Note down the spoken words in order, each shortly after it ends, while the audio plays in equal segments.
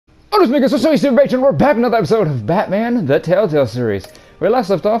Oh, this is so Invasion. We're back in another episode of Batman, the Telltale Series. Where last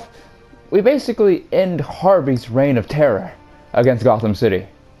left off, we basically end Harvey's reign of terror against Gotham City.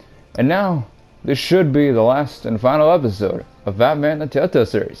 And now, this should be the last and final episode of Batman, the Telltale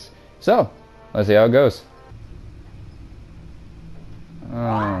Series. So, let's see how it goes.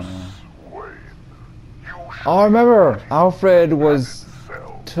 I remember Alfred was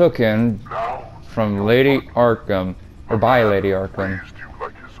taken from Lady Arkham, or by Lady Arkham.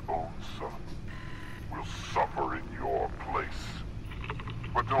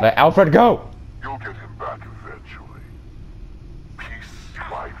 Let Alfred go! You'll get him back eventually. Peace,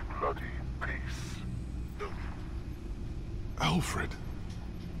 my bloody peace. Alfred.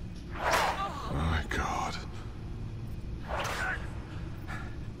 My God.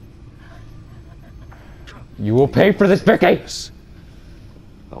 You will pay for this, Vicky!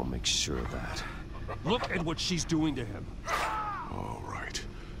 I'll make sure of that. Look at what she's doing to him. All right.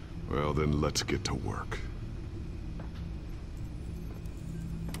 Well, then let's get to work.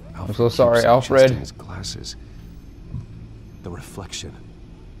 I'm so sorry, Alfred. His glasses. The reflection.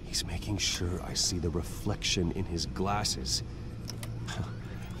 He's making sure I see the reflection in his glasses.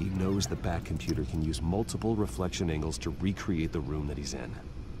 He knows the Bat computer can use multiple reflection angles to recreate the room that he's in.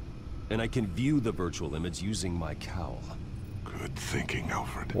 And I can view the virtual image using my cowl. Good thinking,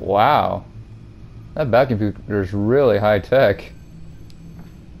 Alfred. Wow. That Bat computer is really high tech.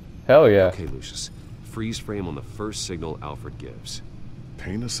 Hell yeah. Okay, Lucius. Freeze frame on the first signal Alfred gives.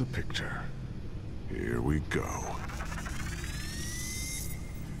 Paint us a picture. Here we go.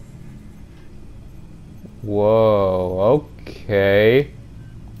 Whoa, okay.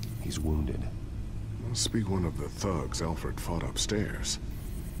 He's wounded. Must be one of the thugs Alfred fought upstairs.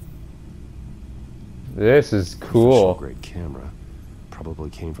 This is cool. Great camera. Probably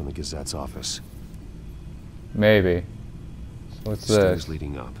came from the Gazette's office. Maybe. What's Stairs this?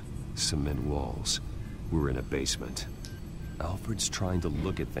 leading up. Cement walls. We're in a basement. Alfred's trying to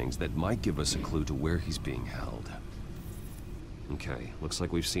look at things that might give us a clue to where he's being held. Okay, looks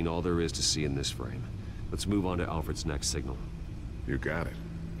like we've seen all there is to see in this frame. Let's move on to Alfred's next signal. You got it.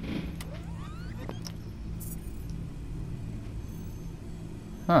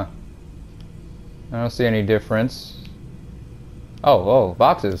 Huh. I don't see any difference. Oh,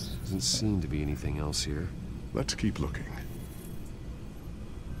 boxes. Doesn't seem to be anything else here. Let's keep looking.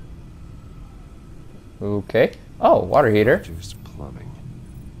 Okay. Oh, water heater. Rogers Plumbing.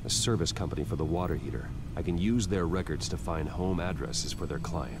 A service company for the water heater. I can use their records to find home addresses for their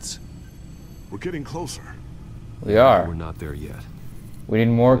clients. We're getting closer. We are. We're not there yet. We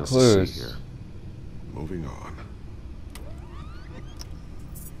need more What else to see clues. here? Moving on.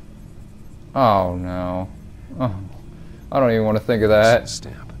 Oh no. Oh, I don't even want to think of that.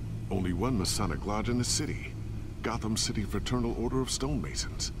 Stamp. Only one Masonic lodge in the city. Gotham City Fraternal Order of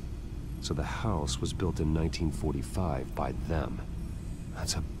Stonemasons. So the house was built in 1945 by them.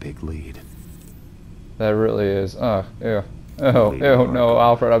 That's a big lead. That really is. Oh, ew. Oh, ew, no,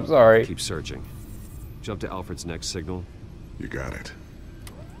 Alfred, I'm sorry. Keep searching. Jump to Alfred's next signal. You got it.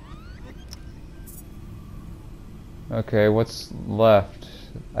 Okay, what's left?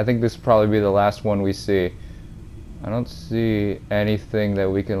 I think this will probably be the last one we see. I don't see anything that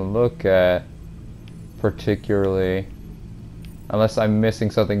we can look at particularly. Unless I'm missing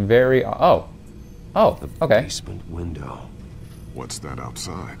something very... Oh, The okay. basement window. What's that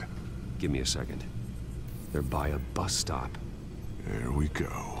outside? Give me a second. They're by a bus stop. There we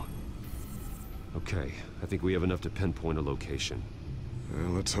go. Okay, I think we have enough to pinpoint a location.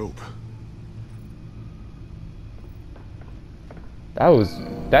 Well, let's hope.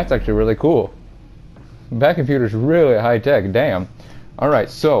 That's actually really cool. Bat computer's really high tech, damn. Alright,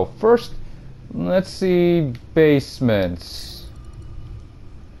 so first, let's see basements.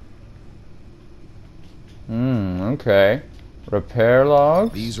 Okay. Repair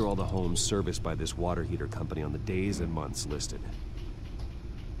logs. These are all the homes serviced by this water heater company on the days and months listed.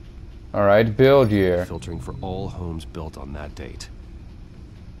 Alright, build year. Filtering for all homes built on that date.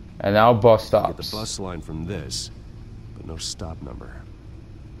 And now bus Get stops. the bus line from this, but no stop number.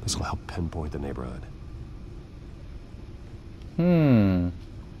 This will help pinpoint the neighborhood. Eeny,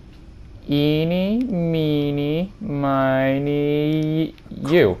 meeny, miny,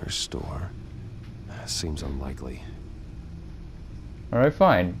 you. Corner store. Seems unlikely. Alright,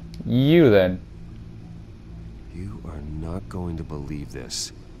 fine. You then. You are not going to believe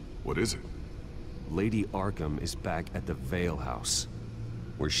this. What is it? Lady Arkham is back at the Vale House,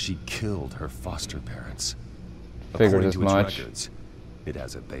 where she killed her foster parents. Figured According as to its much. records, it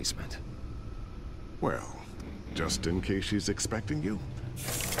has a basement. Well, just in case she's expecting you.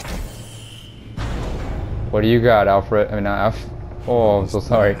 What do you got, Alfred? I mean, not Alf. Oh, I'm so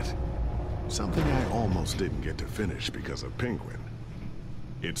sorry. Something I almost didn't get to finish because of Penguin.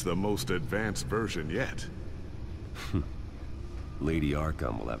 It's the most advanced version yet. Lady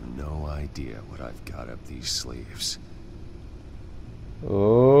Arkham will have no idea what I've got up these sleeves.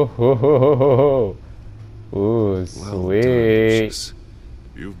 Oh, ho, ho, ho, ho, ho. Ooh, Well sweet. done, Lucius.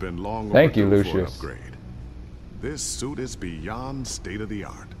 You've been long Thank you, overdue for an Lucius. upgrade. This suit is beyond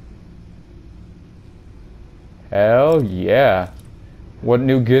state-of-the-art. Hell yeah. What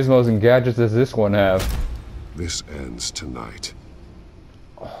new gizmos and gadgets does this one have? This ends tonight.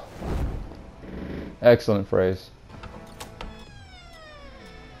 Excellent phrase.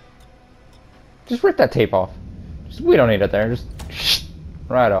 Just rip that tape off. We don't need it there. Just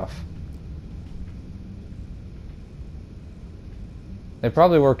right off. They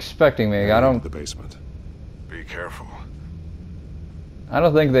probably were expecting me. The basement. Be careful. I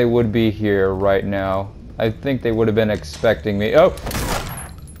don't think they would be here right now. I think they would have been expecting me. Oh!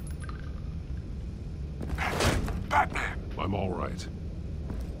 Batman! I'm all right.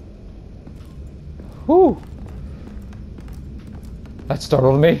 Whew! That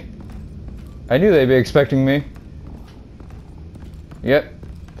startled me. I knew they'd be expecting me. Yep.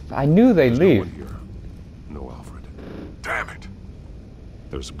 I knew they'd There's leave. No one here. No Alfred. Damn it!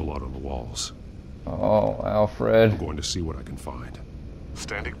 There's blood on the walls. Oh, Alfred. I'm going to see what I can find.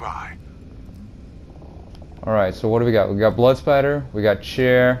 Standing by. Alright, so what do we got? We got blood spatter, we got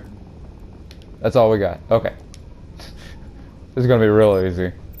chair. That's all we got. Okay. This is gonna be real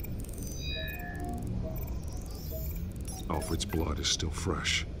easy. Alfred's blood is still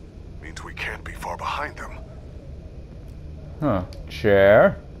fresh. Means we can't be far behind them. Huh.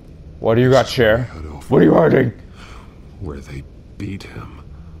 Chair? What do you got, chair? Head over What are you hiding? where they beat him.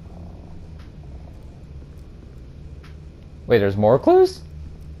 Wait, there's more clues?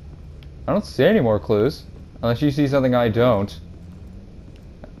 I don't see any more clues. Unless you see something I don't.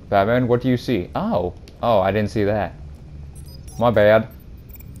 Batman, what do you see? Oh. Oh, I didn't see that. My bad.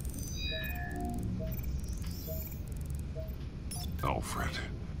 Alfred,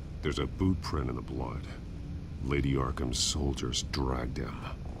 there's a boot print in the blood. Lady Arkham's soldiers dragged him.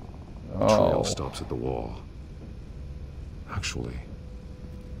 The trail Oh. stops at the wall. Actually,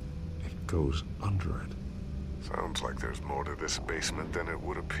 it goes under it. Sounds like there's more to this basement than it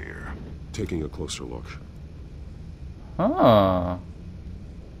would appear. Taking a closer look. Huh.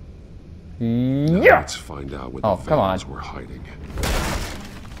 Now Yeah! let's find out what Oh, the come on. Vans were hiding.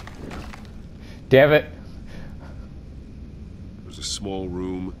 Damn it. There's a small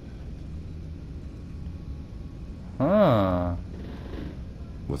room Huh.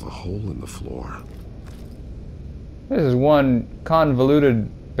 with a hole in the floor. This is one convoluted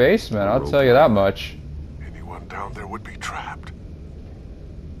basement, I'll tell you that much. Anyone down there would be trapped.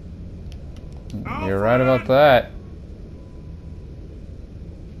 You're right about that.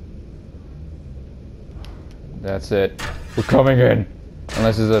 That's it. We're coming in.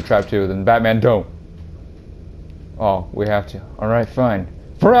 Unless it's a trap too, then Batman don't. Oh, we have to. Alright, fine.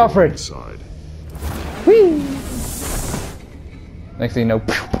 For Alfred! Inside. Whee! Next thing you know...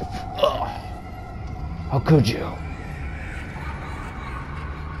 How could you?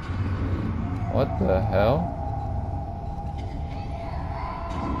 What the hell?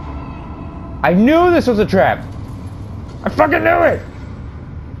 I knew this was a trap! I fucking knew it!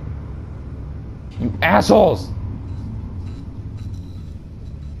 You assholes!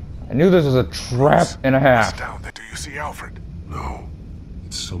 I knew this was a trap and a half. Down there. Do you see Alfred? No.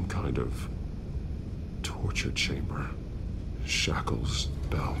 It's some kind of torture chamber. Shackles,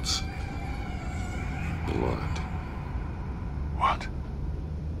 belts, blood. What?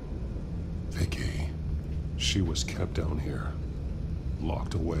 Vicky. She was kept down here,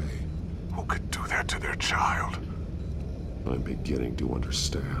 locked away. Who could do that to their child? I'm beginning to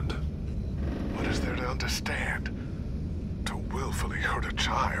understand. What is there to understand? To willfully hurt a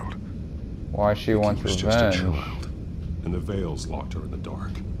child. Why she wants She was just a revenge. child, and the Veils locked her in the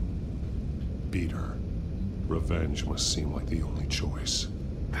dark. Beat her. Revenge must seem like the only choice.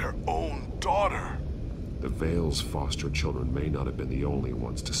 Their own daughter! The Veils' foster children may not have been the only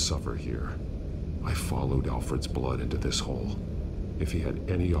ones to suffer here. I followed Alfred's blood into this hole. If he had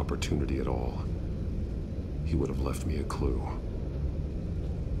any opportunity at all, he would have left me a clue.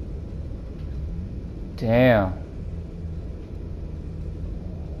 Damn.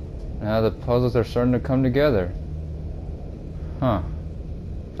 Now the puzzles are starting to come together. Huh.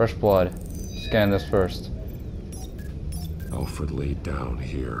 Fresh blood. Scan this first. Alfred laid down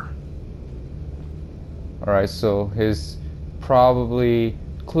here. Alright, so his probably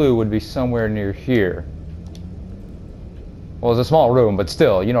clue would be somewhere near here. Well, it's a small room, but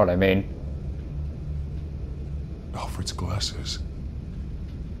still, you know what I mean. Alfred's glasses.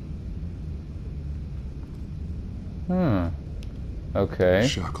 Okay.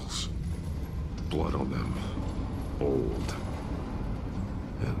 Shackles. Blood on them. Old.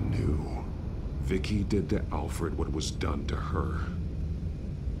 And new. Vicky did to Alfred what was done to her.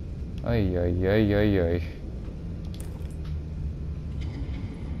 Ay, ay, ay, ay, ay.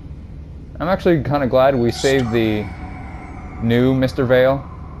 I'm actually kind of glad we saved the new Mr. Vale.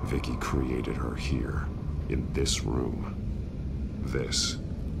 Vicky created her here, in this room. This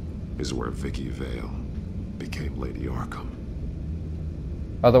is where Vicky Vale became Lady Arkham.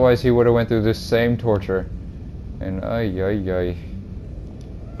 Otherwise, he would have went through this same torture. And ay, ay, ay.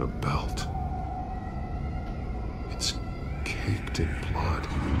 The belt. It's caked in blood.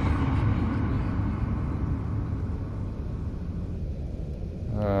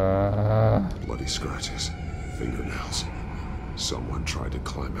 Bloody scratches, fingernails. Someone tried to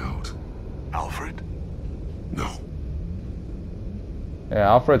climb out. Alfred? No. Yeah,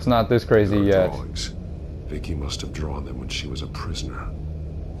 Alfred's not this crazy Her yet. drawings. Vicky must have drawn them when she was a prisoner.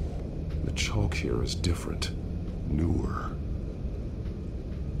 The chalk here is different, newer.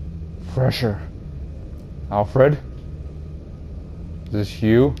 Pressure. Alfred? Is this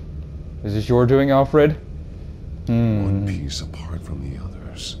you? Is this your doing, Alfred? One piece apart from the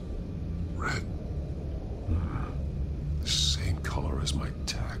others. Red. The same color as my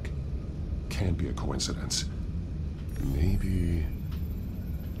tech. Can't be a coincidence. Maybe...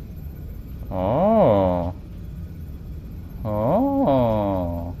 Oh.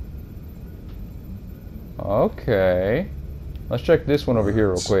 Oh. Okay. Let's check this one over here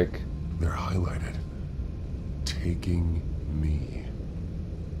real quick. They're highlighted. Taking me.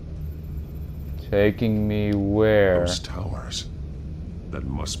 Taking me where? Those towers. That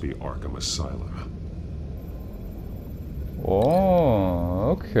must be Arkham Asylum.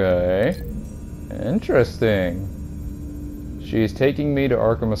 Oh, okay. Interesting. She's taking me to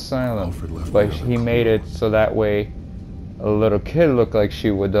Arkham Asylum, Alfred left but me on he the made clue. it so that way a little kid looked like she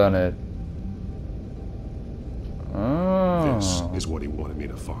would done it. This Oh. is what he wanted me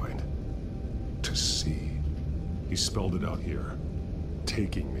to find. To see. He spelled it out here.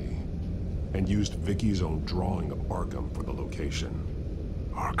 Taking me. And used Vicky's own drawing of Arkham for the location.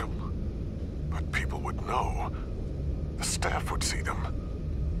 Arkham? But people would know. The staff would see them.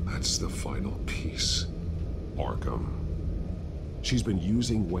 That's the final piece. Arkham. She's been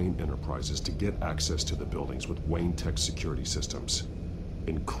using Wayne Enterprises to get access to the buildings with Wayne Tech security systems,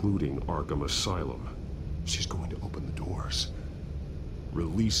 including Arkham Asylum. She's going to open the doors,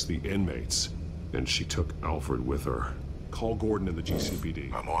 release the inmates, and she took Alfred with her. Call Gordon in the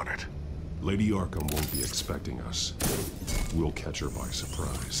GCPD. I'm on it. Lady Arkham won't be expecting us. We'll catch her by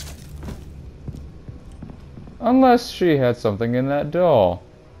surprise. Unless she had something in that doll.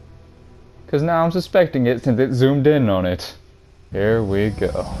 Because now I'm suspecting it since it zoomed in on it. Here we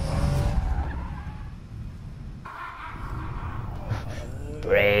go.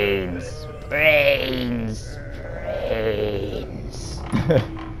 Brains. Brains. Brains.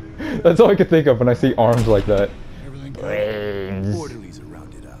 That's all I could think of when I see arms like that. Everything good? Brains. Orderlies are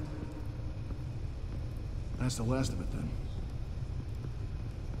rounded up. That's the last of it then.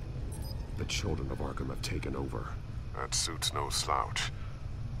 The Children of Arkham have taken over. That suit's no slouch.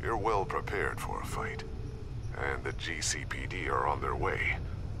 You're well prepared for a fight. And the GCPD are on their way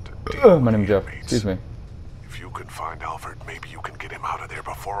to deal My with name's the Jeff. inmates. Excuse me. If you can find Alfred, maybe you can get him out of there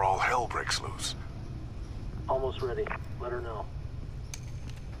before all hell breaks loose. Almost ready. Let her know.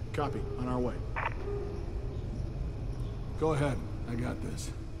 Copy. On our way. Go ahead. I got this.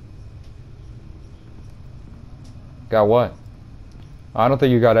 Got what? I don't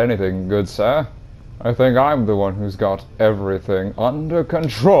think you got anything, good sir. I think I'm the one who's got everything under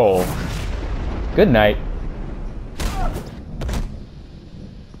control. Good night.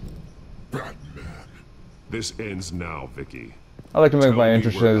 Batman. This ends now, Vicky. I like to make Tell my me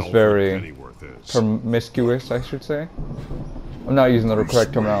interests where Alfred very Pennyworth is. promiscuous, I should say. I'm not using the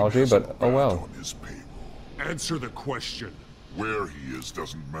correct terminology, but oh well. On his payroll. Answer the question. Where he is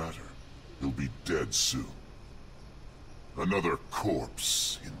doesn't matter. He'll be dead soon. Another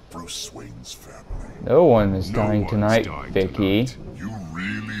corpse in Bruce Wayne's family. No one is No dying one's tonight, dying Vicky. tonight. You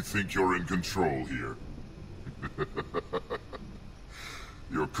really think you're in control here?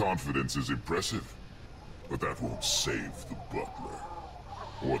 Your confidence is impressive, but that won't save the butler.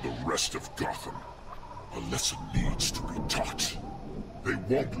 Or the rest of Gotham. A lesson needs to be taught. They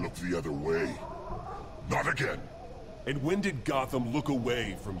won't look the other way. Not again. And when did Gotham look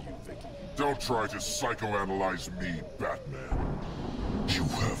away from you, Vicky? Don't try to psychoanalyze me, Batman. You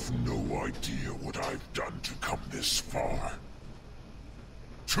have no idea what I've done to come this far.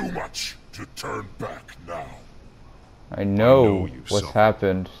 Too much to turn back now. I know you what's suffered.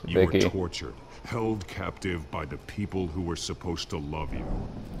 happened, You were Vicky. tortured, held captive by the people who were supposed to love you.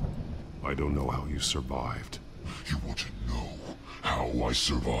 I don't know how you survived. You want to know how I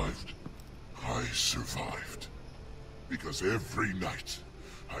survived? I survived because every night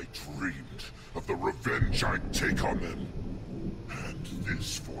I dreamed of the revenge I'd take on them. And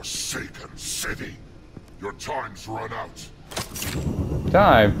this forsaken city. Your time's run out.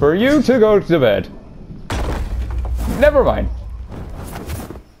 Time for you to go to bed. Never mind.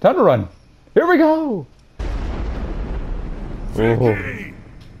 Time to run. Here we go. Oh.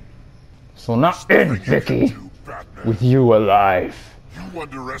 This will not end, Vicky, with you alive. You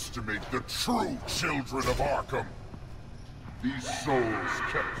underestimate the true Children of Arkham. These souls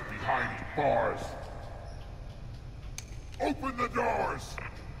kept behind bars. Open the doors!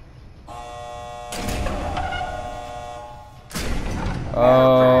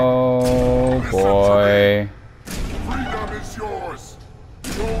 Oh boy. Freedom is yours.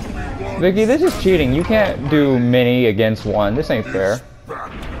 The only one Vicky, this is cheating. You can't do many against one. This ain't fair.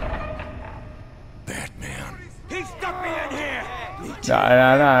 Batman. He stuck me in here!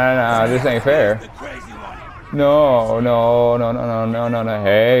 No. This ain't fair. No.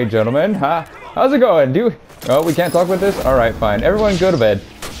 Hey, gentlemen. Huh? How's it going? Oh, we can't talk about this? Alright, fine. Everyone go to bed.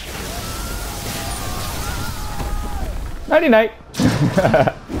 Nighty-night.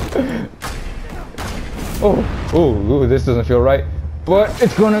 Oh, this doesn't feel right. But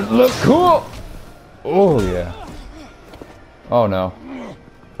it's gonna look cool. Oh, yeah. Oh, no.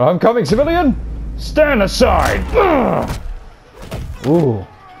 I'm coming, civilian. Stand aside. Ugh. Ooh.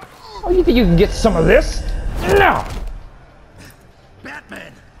 Oh, you think you can get some of this? No.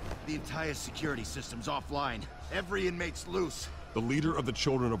 Batman! The entire security system's offline. Every inmate's loose. The leader of the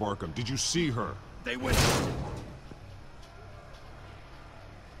Children of Arkham, did you see her? They went...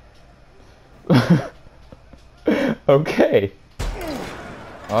 Okay.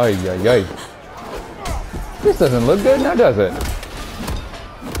 Ay. This doesn't look good now, does it?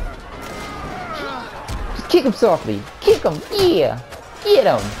 Just kick him softly. Kick him. Yeah. Get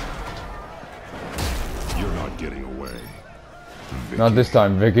him. You're not getting away. Not this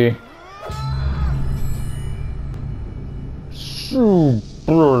time, Vicky.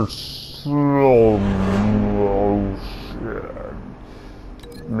 Super slow motion.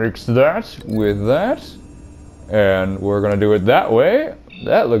 Mix that with that. And we're gonna do it that way.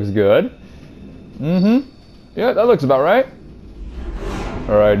 That looks good. Yeah, that looks about right.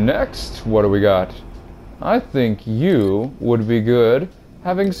 Alright, next, what do we got? I think you would be good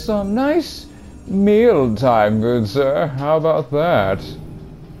having some nice meal time, good sir. How about that?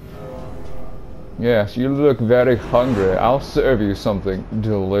 Yes, you look very hungry. I'll serve you something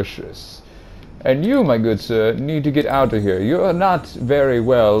delicious. And you, my good sir, need to get out of here. You're not very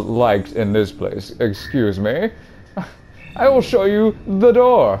well liked in this place. Excuse me. I will show you the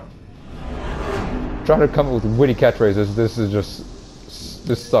door. Try to come up with witty catchphrases.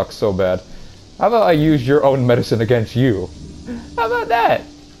 This sucks so bad. How about I use your own medicine against you? How about that?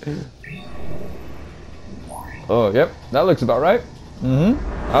 Oh, yep. That looks about right.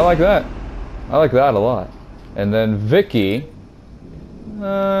 I like that. I like that a lot. And then Vicky.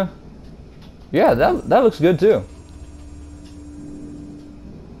 Yeah, that looks good too.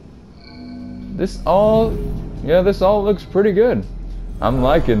 This all looks pretty good. I'm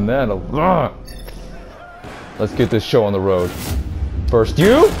liking that a lot. Let's get this show on the road. First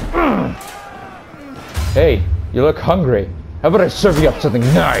you. Hey, you look hungry. How about I serve you up something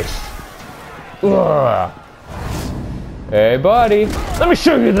nice? Hey, buddy, let me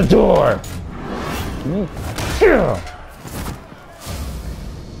show you the door.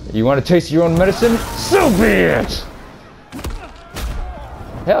 You want to taste your own medicine? So be it!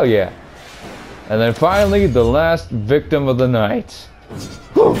 Hell yeah. And then finally, the last victim of the night.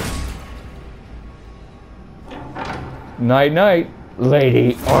 Whew. Night-night,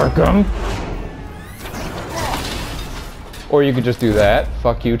 Lady Arkham. Or you could just do that.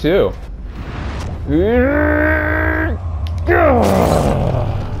 Fuck you too.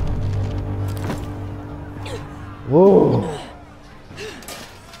 Whoa.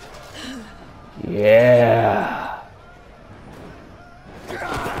 Yeah.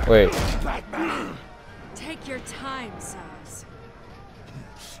 Wait. Take your time, Saz.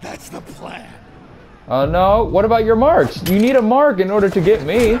 That's the plan. Oh no, what about your marks? You need a mark in order to get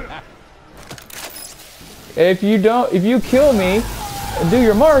me. If you kill me and do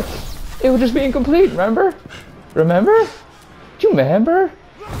your mark, it would just be incomplete, remember? Remember? Do you remember?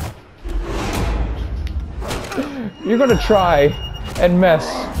 You're gonna try and mess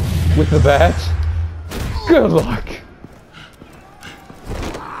with the bat. Good luck.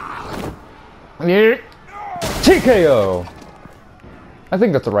 TKO. I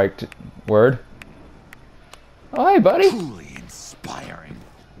think that's the right word. Oh, hey, buddy. Truly inspiring.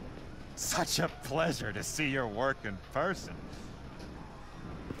 Such a pleasure to see your work in person.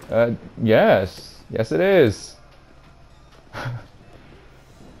 Yes. Yes, it is.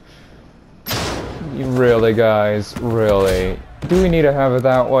 Really, guys? Really? Do we need to have it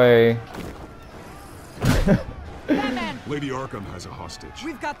that way? Batman! Lady Arkham has a hostage.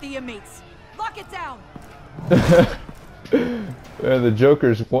 We've got the inmates. Lock it down! The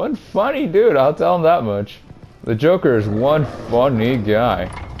Joker's one funny dude, I'll tell him that much. The Joker is one funny guy.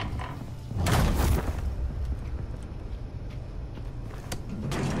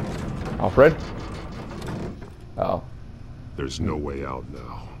 Alfred? Oh. There's no way out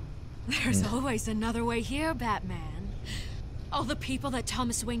now. There's always another way here, Batman. All the people that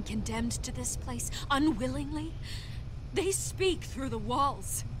Thomas Wayne condemned to this place unwillingly, they speak through the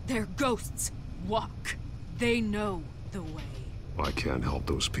walls. Their ghosts walk. They know the way. I can't help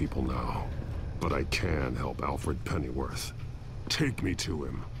those people now, but I can help Alfred Pennyworth. Take me to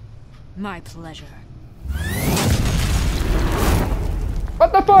him. My pleasure.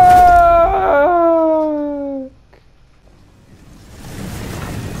 What the fuck?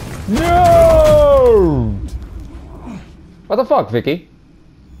 No! What the fuck, Vicky?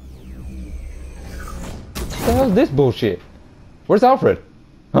 What the hell is this bullshit? Where's Alfred?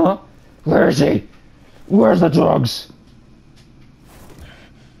 Huh? Where is he? Where's the drugs?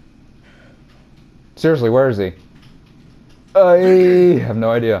 Seriously, where is he? I have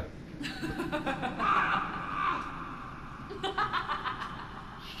no idea.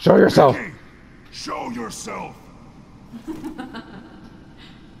 Show yourself! Hey, show yourself!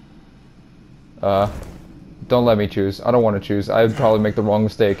 Don't let me choose. I don't want to choose. I'd probably make the wrong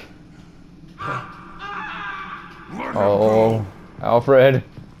mistake. Oh, Alfred.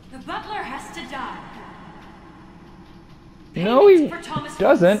 The butler has to die. No, he Payment for Thomas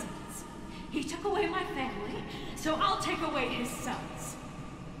doesn't. Wayne's sins. He took away my family, so I'll take away his sons.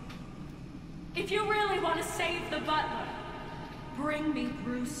 If you really want to save the butler, bring me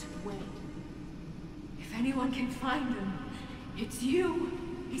Bruce Wayne. If anyone can find him, it's you.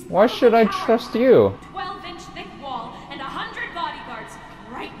 He's Why should I probably trust you? 12-inch thick wall and 100 bodyguards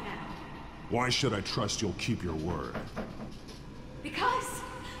right now. Why should I trust you'll keep your word? Because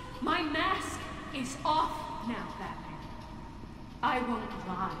my mask is off now, Batman. I won't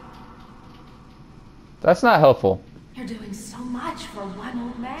lie. That's not helpful. You're doing so much for one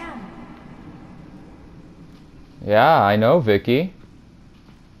old man. Yeah, I know, Vicky.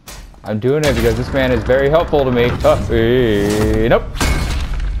 I'm doing it because this man is very helpful to me. Nope.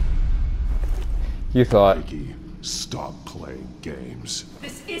 You thought. Vicky, stop playing games.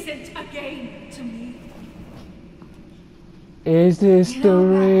 This isn't a game to me. Is this You the know,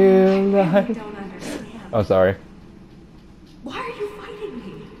 real Batman, I really life? don't understand. Oh, sorry. Why are you fighting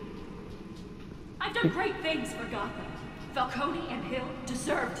me? I've done great things for Gotham. Falcone and Hill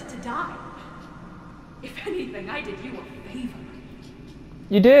deserved to die. If anything, I did you a favor.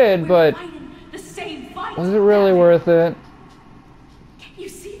 You did, We're but fighting the same fight. was it really Batman. worth it? Can't you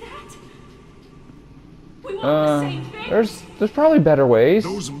see that? We want the same thing. There's probably better ways.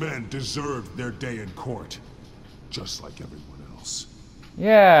 Those men deserved their day in court, just like everyone else.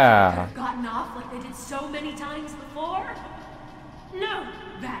 Yeah. Have gotten off like they did so many times before? No,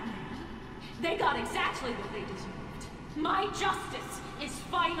 Batman. They got exactly what they deserved. My justice is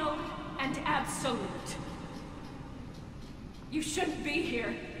final and absolute. You shouldn't be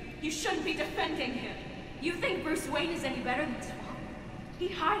here. You shouldn't be defending him. You think Bruce Wayne is any better than his father? He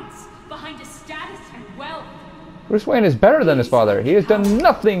hides behind his status and wealth. Bruce Wayne is better than his father. He has done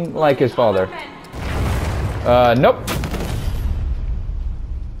nothing like his father. Nope.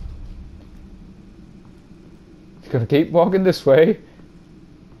 Gonna keep walking this way.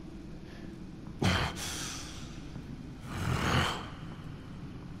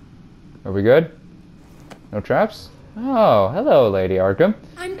 Are we good? No traps? Oh, hello, Lady Arkham.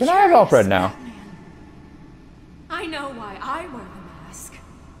 I'm Can I have curious, Alfred now? Batman. I know why I wear the mask.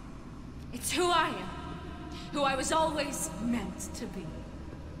 It's who I am. Who I was always meant to be.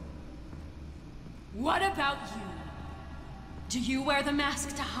 What about you? Do you wear the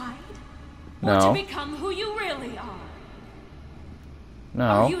mask to hide? Or No. to become who you really are? No.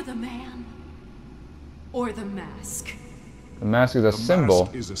 Are you the man? Or the mask? The mask is a The symbol.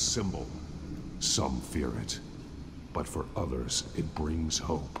 mask is a symbol. Some fear it, but for others, it brings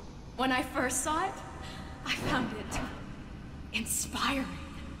hope. When I first saw it, I found it inspiring.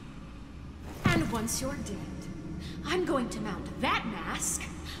 And once you're dead, I'm going to mount that mask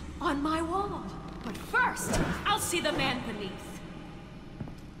on my wall. But first, I'll see the man beneath.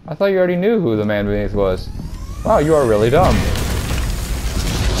 I thought you already knew who the man beneath was. Wow, you are really dumb.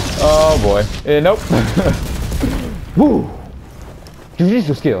 Oh boy. Nope. Woo!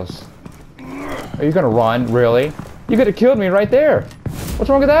 Jiu-jitsu skills. Are you gonna run? Really? You could have killed me right there. What's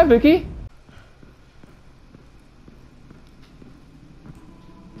wrong with that, Vicky?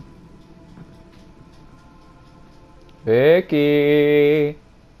 Vicky,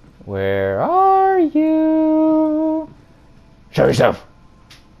 where are you? Show yourself.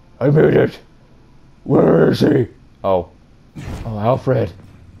 I made it. Where is he? Oh. Oh, Alfred.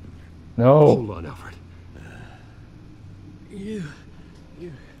 No. Hold on, Alfred. You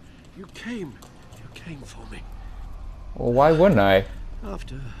came for me. Well, why wouldn't I?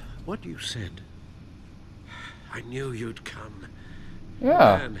 After what you said, I knew you'd come.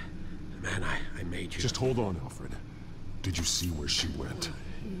 Yeah. Man, I made you. Just hold on, Alfred. Did you see where she went?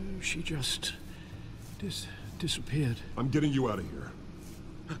 She just disappeared. I'm getting you out of here.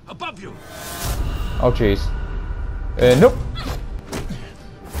 Above you. Oh, jeez. Nope.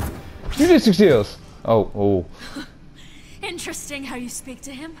 Jiu-jitsu skills. Oh. Interesting how you speak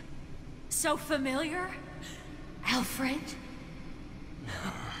to him. So familiar. Alfred.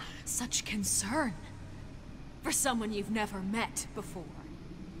 Such concern. For someone you've never met before.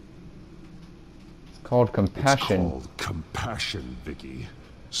 It's called compassion. It's called compassion, Vicky.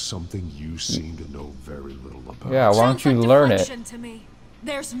 Something you seem to know very little about. Yeah, why don't you Sounds like learn it? deflection to me.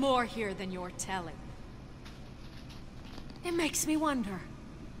 There's more here than you're telling. It makes me wonder.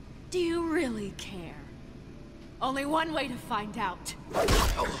 Do you really care? Only one way to find out.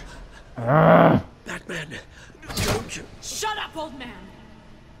 Batman, don't you? Shut up, old man!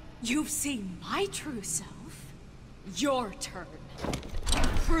 You've seen my true self. Your turn.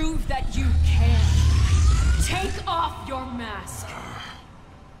 Prove that you can. Take off your mask.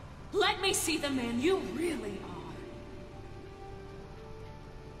 Let me see the man you really are.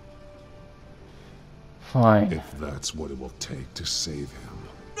 Fine. If that's what it will take to save him.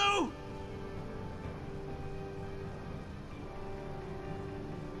 No!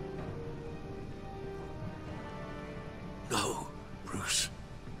 No, Bruce.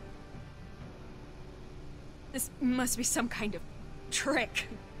 This must be some kind of trick.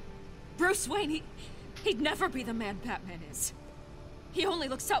 Bruce Wayne, he'd never be the man Batman is. He only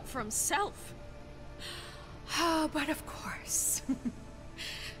looks out for himself. But of course.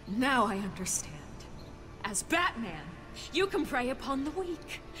 Now I understand. As Batman, you can prey upon the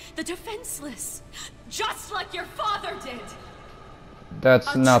weak, the defenseless, just like your father did.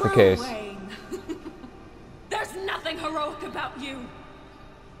 That's not the case. Wayne. There's nothing heroic about you.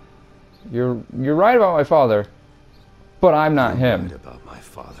 You're right about my father, but I'm not You're him. right about my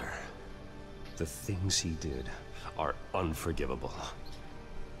father. The things he did are unforgivable.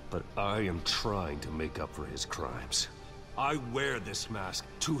 But I am trying to make up for his crimes. I wear this mask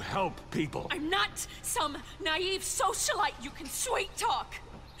to help people. I'm not some naive socialite you can sweet talk.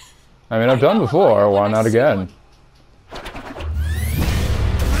 I mean, I've done before. Why not again?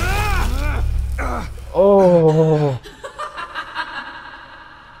 Oh.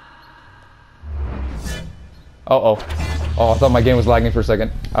 Oh, I thought my game was lagging for a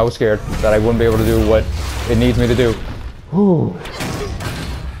second. I was scared that I wouldn't be able to do what it needs me to do. Whew.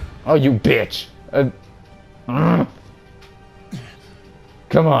 Oh, you bitch.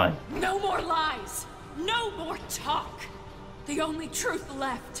 Come on. No more lies. No more talk. The only truth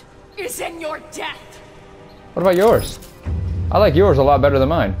left is in your death. What about yours? I like yours a lot better than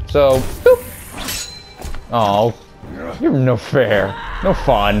mine. So, boop. Oh, you're no fair. No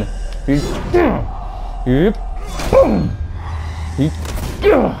fun. Boom.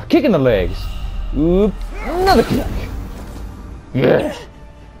 Kick in the legs. Oop. Another kick. Yeah.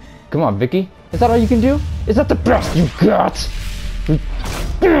 Come on, Vicky. Is that all you can do? Is that the best you got?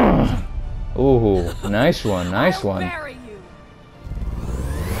 Ooh, nice one, nice one. Bury you.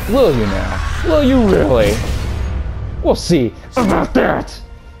 Will you now? Will you really? We'll see about that.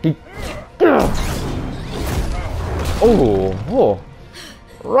 Oh,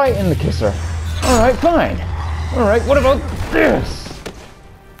 right in the kisser. All right, fine. All right, what about this?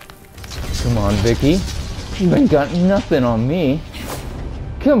 Come on, Vicky. You ain't got nothing on me.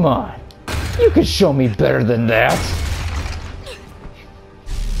 Come on. You can show me better than that.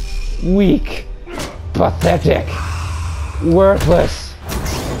 Weak. Pathetic. Worthless.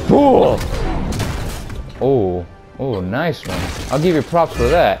 Fool. Oh, nice one. I'll give you props for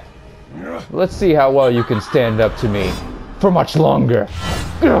that. Let's see how well you can stand up to me for much longer.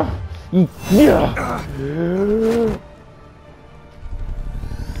 Hell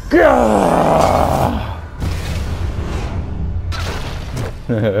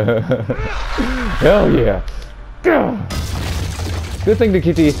yeah. Good thing to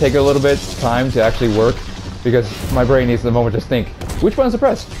keep these take a little bit time to actually work, because my brain needs the moment to think, which button to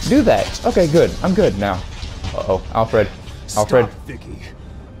press? Do that. Okay, good. I'm good now. Uh-oh, Alfred. Alfred. Stop, Vicky.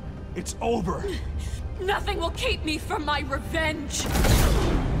 It's over. Nothing will keep me from my revenge.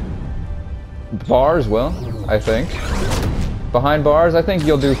 Bars, well, I think. Behind bars, I think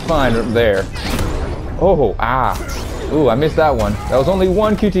you'll do fine there. Oh, ah. Ooh, I missed that one. That was only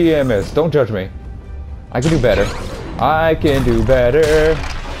one QTE I missed. Don't judge me. I can do better. I can do better.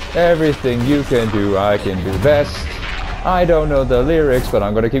 Everything you can do, I can do best. I don't know the lyrics, but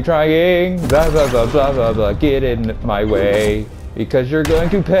I'm gonna keep trying. Blah, blah, blah, blah, blah, blah. Get in my way. Because you're going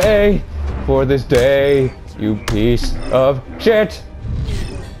to pay for this day, you piece of shit.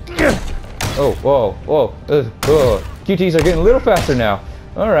 Oh, whoa, whoa. Oh. QTs are getting a little faster now.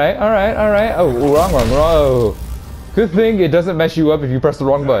 Alright, alright, alright. Oh, wrong. Oh. Good thing it doesn't mess you up if you press the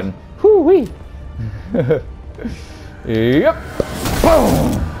wrong button. Whoo-wee. Yep.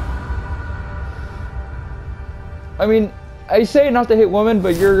 Boom. I mean, I say not to hit women,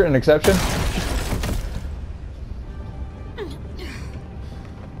 but you're an exception.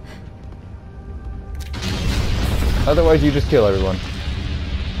 Otherwise, you just kill everyone.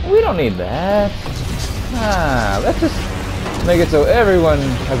 We don't need that. Let's just make it so everyone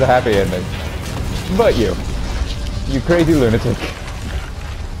has a happy ending. But you. You crazy lunatic.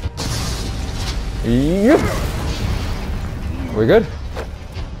 Yep. We good?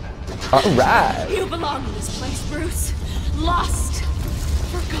 Alright. You belong in this place, Bruce. Lost.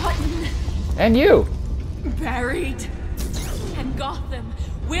 Forgotten. And you. Buried. And Gotham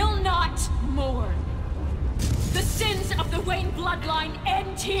will not mourn. The sins of the Wayne bloodline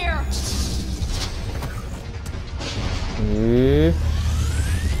end here.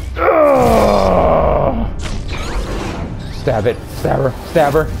 Stab it. Stab her.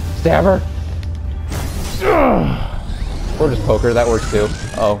 Stab her. Stab her. Or just poke her. That works too.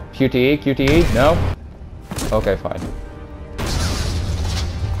 Oh, QTE? QTE? No? Okay, fine.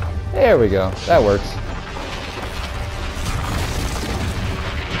 There we go. That works.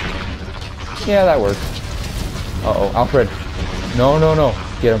 Yeah, that works. Uh-oh, Alfred. No, no, no.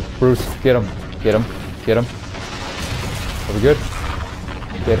 Get him. Bruce, get him. Get him. Get him. Are we good?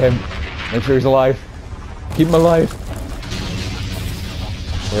 Get him. Make sure he's alive. Keep him alive.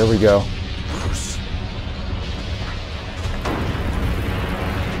 There we go.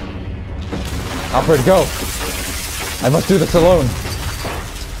 Alfred, go! I must do this alone.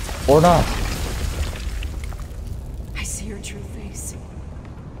 Or not. I see your true face.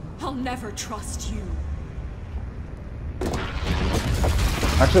 I'll never trust you.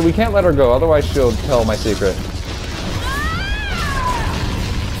 Actually, we can't let her go, otherwise she'll tell my secret.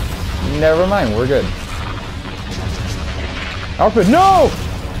 Never mind, we're good. Alfred, no!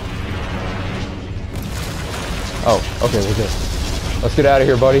 Oh, okay, we're good. Let's get out of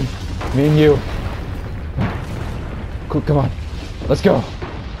here, buddy. Me and you. Cool, come on. Let's go.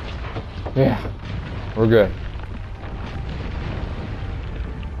 Yeah, we're good.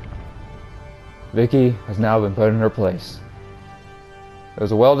 Vicky has now been put in her place. It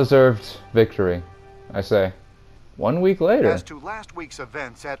was a well-deserved victory, I say. 1 week later. As to last week's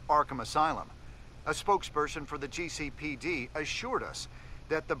events at Arkham Asylum, a spokesperson for the GCPD assured us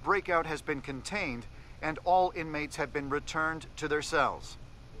that the breakout has been contained and all inmates have been returned to their cells.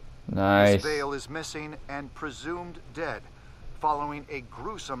 Nice. Miss Vale is missing and presumed dead, following a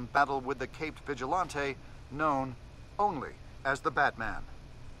gruesome battle with the caped vigilante known only as the Batman.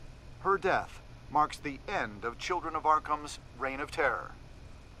 Her death marks the end of Children of Arkham's reign of terror.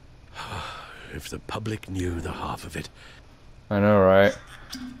 If the public knew the half of it. I know, right?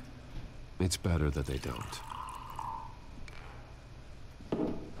 It's better that they don't.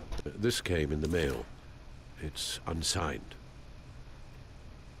 This came in the mail. It's unsigned.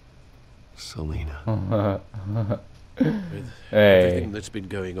 Selena. With Hey. everything that's been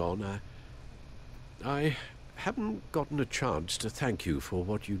going on, I haven't gotten a chance to thank you for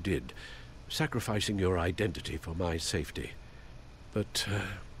what you did, sacrificing your identity for my safety. But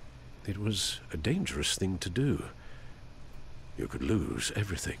it was a dangerous thing to do. You could lose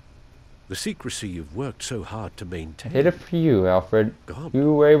everything. The secrecy you've worked so hard to maintain. Hit it for you, Alfred. God.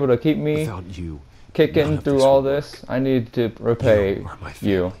 You were able to keep me Without you, kicking none of through this all would this. work. I need to repay You are my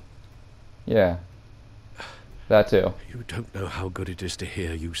you. family. Yeah. That too. You don't know how good it is to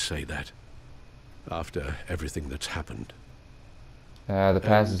hear you say that. After everything that's happened. The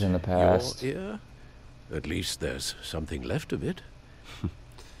past is in the And past. Your ear? At least there's something left of it.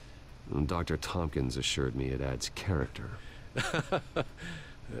 And Dr. Tompkins assured me it adds character.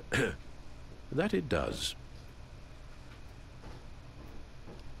 That it does.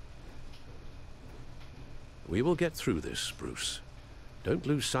 We will get through this, Bruce. Don't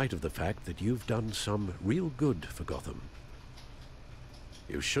lose sight of the fact that you've done some real good for Gotham.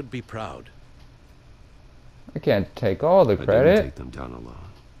 You should be proud. I can't take all the I didn't credit. take them down alone.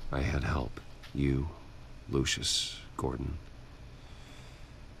 I had help. You, Lucius, Gordon,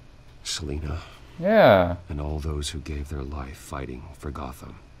 Selina, Yeah. and all those who gave their life fighting for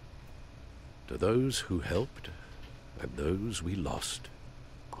Gotham. To those who helped, and those we lost.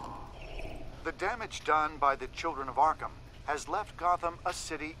 The damage done by the Children of Arkham has left Gotham a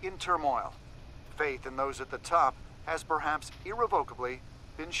city in turmoil. Faith in those at the top has perhaps irrevocably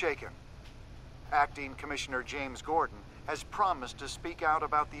been shaken. Acting Commissioner James Gordon has promised to speak out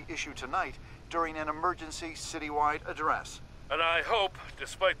about the issue tonight during an emergency citywide address. And I hope,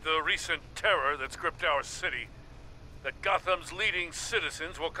 despite the recent terror that's gripped our city, that Gotham's leading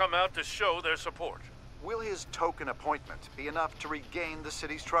citizens will come out to show their support. Will his token appointment be enough to regain the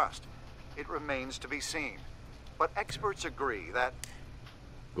city's trust? It remains to be seen. But experts agree that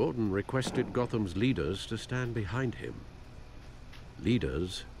Gordon requested Gotham's leaders to stand behind him.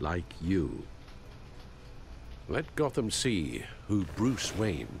 Leaders like you. Let Gotham see who Bruce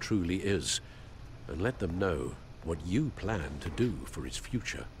Wayne truly is, and let them know what you plan to do for its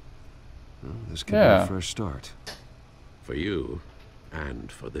future. Well, this could be a fresh start. For you,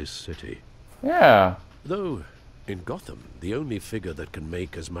 and for this city. Yeah. Though, in Gotham, the only figure that can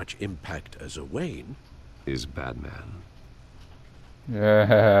make as much impact as a Wayne is Batman.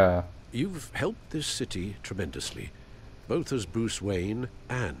 Yeah. You've helped this city tremendously, both as Bruce Wayne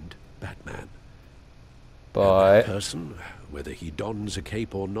and Batman. But And that person, whether he dons a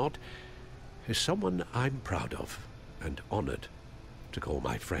cape or not, is someone I'm proud of and honored to call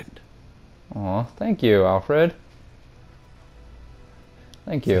my friend. aw, thank you, Alfred.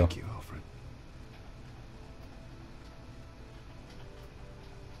 Thank you. Thank you, Alfred.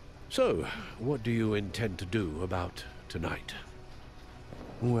 So, what do you intend to do about tonight?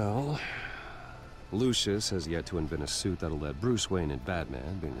 Well, Lucius has yet to invent a suit that'll let Bruce Wayne and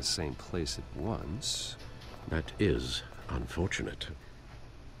Batman be in the same place at once. That is unfortunate.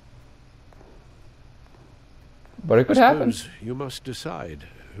 But it could happen. Suppose you must decide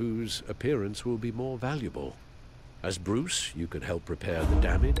whose appearance will be more valuable. As Bruce, you can help repair the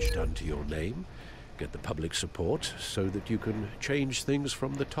damage done to your name, get the public support so that you can change things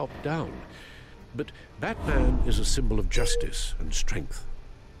from the top down. But Batman is a symbol of justice and strength.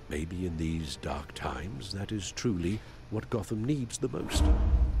 Maybe in these dark times, that is truly what Gotham needs the most.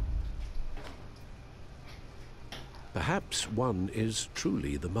 Perhaps one is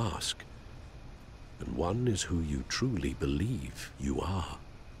truly the mask, and one is who you truly believe you are.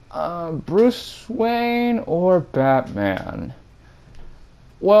 Bruce Wayne or Batman?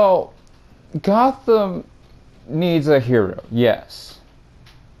 Well, Gotham needs a hero, yes.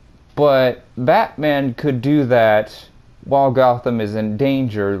 But Batman could do that while Gotham is in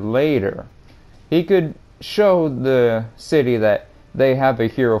danger later. He could show the city that they have a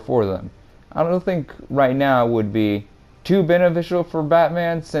hero for them. I don't think right now would be too beneficial for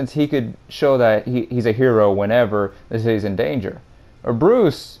Batman, since he could show that he's a hero whenever the city's in danger. Or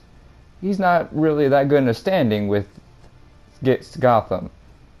Bruce, he's not really that good in a standing with Gotham.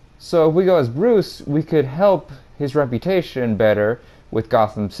 So if we go as Bruce, we could help his reputation better with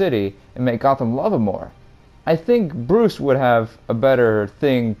Gotham City and make Gotham love him more. I think Bruce would have a better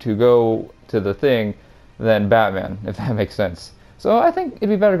thing to go to the thing than Batman, if that makes sense. So I think it'd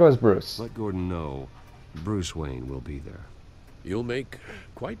be better to go as Bruce. Let Gordon know Bruce Wayne will be there. You'll make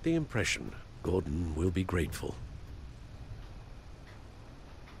quite the impression. Gordon will be grateful.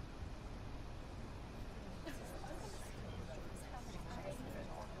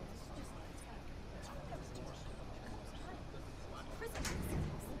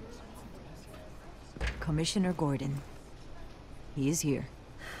 Commissioner Gordon. He is here.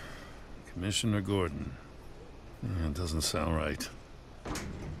 Commissioner Gordon. It doesn't sound right.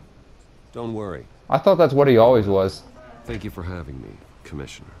 Don't worry. I thought that's what he always was. Thank you for having me,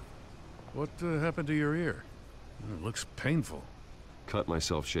 Commissioner. What happened to your ear? It looks painful. Cut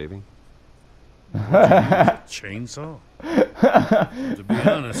myself shaving? Chainsaw? To be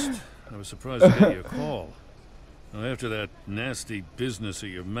honest, I was surprised to get your call. Now, after that nasty business at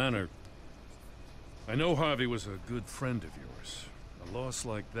your manor, I know Harvey was a good friend of yours. A loss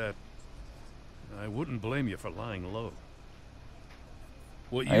like that, I wouldn't blame you for lying low.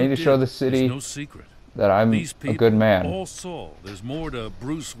 What I need to show the city no secret. that I'm These a good man. all saw there's more to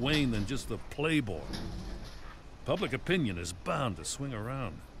Bruce Wayne than just the playboy. Public opinion is bound to swing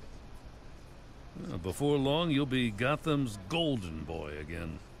around. Before long, you'll be Gotham's golden boy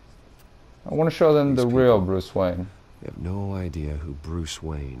again. I want to show them the real Bruce Wayne. They have no idea who Bruce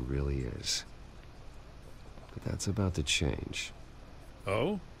Wayne really is. But that's about to change.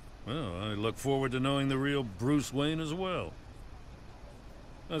 Oh? Well, I look forward to knowing the real Bruce Wayne as well.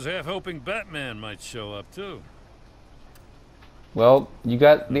 I was half hoping Batman might show up too. Well, you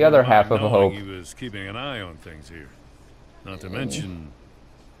got the other half of a hope. He was keeping an eye on things here. Not to mention,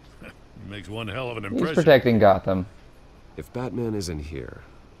 he makes one hell of an impression. He's protecting Gotham. If Batman isn't here,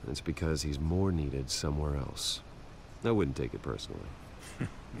 it's because he's more needed somewhere else. I wouldn't take it personally.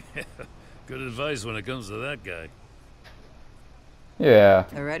 Yeah, good advice when it comes to that guy. Yeah.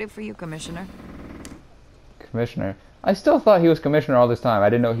 They're ready for you, Commissioner. Commissioner. I still thought he was Commissioner all this time. I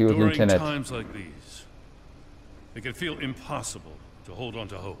didn't know he was During Lieutenant. times like these, it can feel impossible to hold on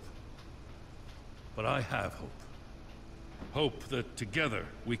to hope. But I have hope. Hope that together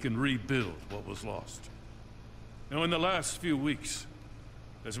we can rebuild what was lost. Now, in the last few weeks,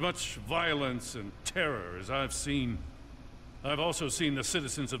 as much violence and terror as I've seen, I've also seen the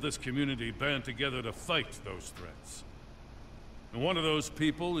citizens of this community band together to fight those threats. And one of those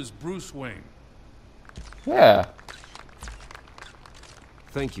people is Bruce Wayne. Yeah.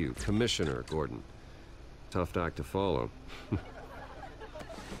 Thank you, Commissioner Gordon. Tough act to follow.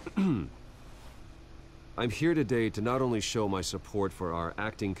 I'm here today to not only show my support for our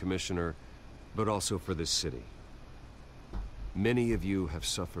acting commissioner, but also for this city. Many of you have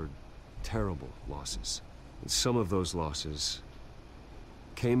suffered terrible losses. And some of those losses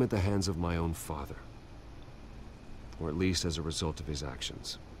came at the hands of my own father. Or at least as a result of his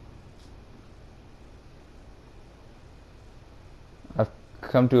actions. I've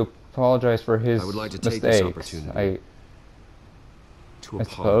come to apologize for his I would like to mistakes. take this opportunity to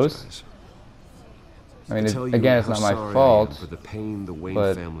apologize. I mean, tell you again, it's how not my sorry I fault. am for the pain the Wayne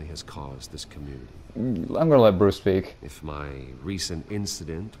but family has caused this community. I'm gonna let Bruce speak. If my recent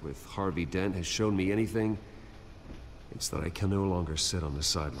incident with Harvey Dent has shown me anything, it's that I can no longer sit on the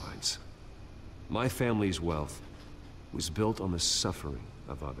sidelines. My family's wealth was built on the suffering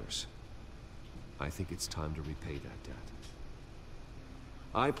of others. I think it's time to repay that debt.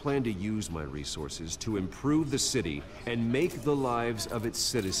 I plan to use my resources to improve the city and make the lives of its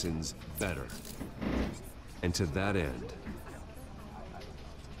citizens better. And to that end,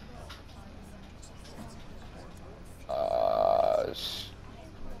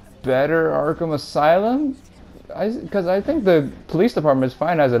 better Arkham Asylum? Because I think the police department is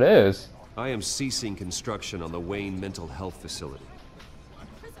fine as it is. I am ceasing construction on the Wayne Mental Health Facility.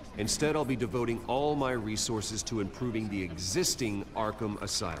 Instead, I'll be devoting all my resources to improving the existing Arkham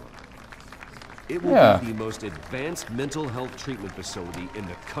Asylum. It will be the most advanced mental health treatment facility in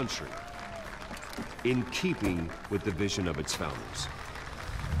the country, in keeping with the vision of its founders.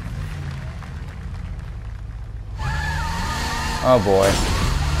 Oh boy.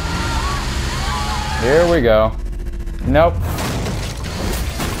 Here we go. Nope.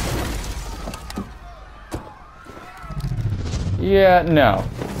 Yeah, no.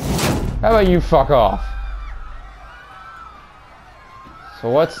 How about you fuck off? So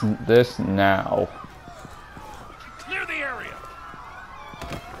what's this now? Clear the area!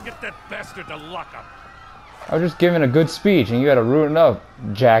 Get that bastard to lock up! I was just giving a good speech and you gotta ruin it up,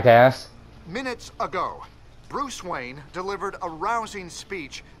 jackass. Minutes ago, Bruce Wayne delivered a rousing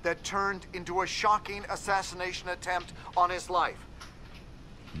speech that turned into a shocking assassination attempt on his life.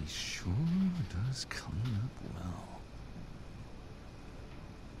 He sure does clean up well.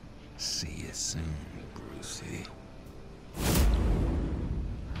 See you soon, Brucie.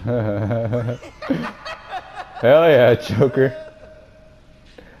 Hell yeah, Joker.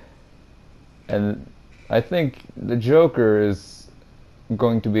 And I think the Joker is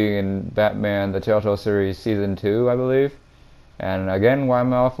going to be in Batman, the Telltale Series Season 2, I believe. And again, why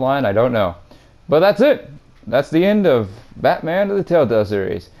am I offline? I don't know. But that's it. That's the end of Batman to the Telltale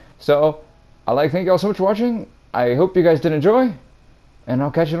Series. So, I'd like to thank you all so much for watching. I hope you guys did enjoy. And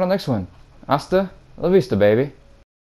I'll catch you on the next one. Hasta la vista, baby.